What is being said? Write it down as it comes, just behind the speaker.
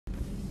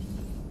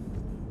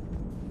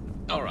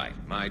All right,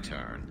 my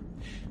turn.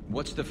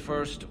 What's the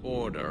first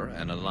order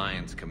an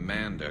Alliance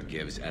commander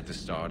gives at the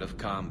start of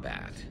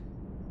combat?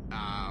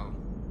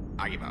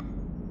 I give up.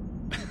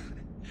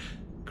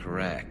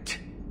 Correct.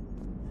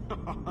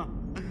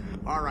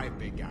 All right,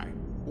 big guy.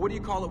 What do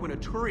you call it when a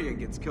Turian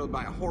gets killed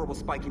by a horrible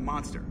spiky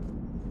monster?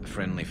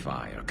 Friendly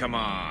fire. Come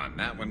on,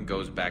 that one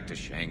goes back to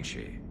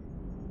Shang-Chi.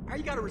 How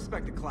you gotta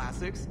respect the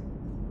classics?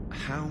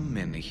 How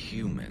many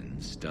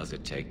humans does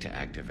it take to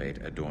activate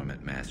a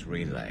dormant mass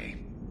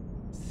relay?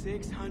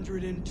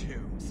 602.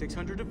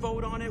 600 to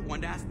vote on it,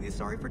 1 to ask the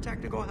Asari for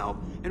technical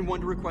help, and 1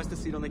 to request a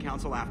seat on the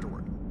council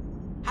afterward.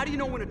 How do you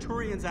know when a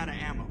Turian's out of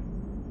ammo?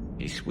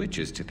 He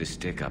switches to the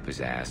stick up his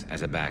ass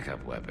as a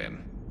backup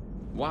weapon.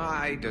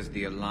 Why does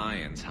the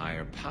Alliance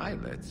hire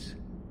pilots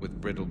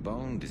with brittle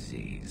bone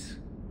disease?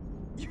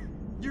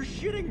 You're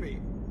shitting me!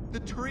 The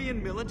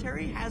Turian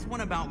military has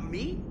one about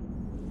me?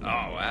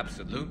 Oh,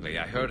 absolutely.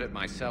 I heard it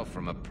myself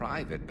from a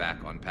private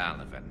back on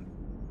Palaven.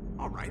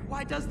 Alright,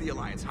 why does the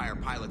Alliance hire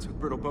pilots with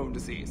brittle bone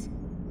disease?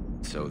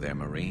 So their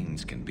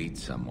Marines can beat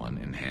someone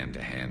in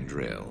hand-to-hand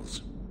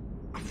drills.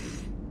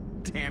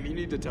 Damn, you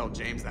need to tell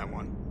James that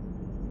one.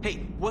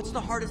 Hey, what's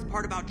the hardest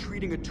part about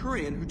treating a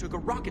Turian who took a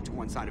rocket to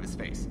one side of his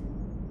face?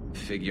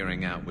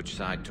 Figuring out which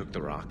side took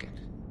the rocket.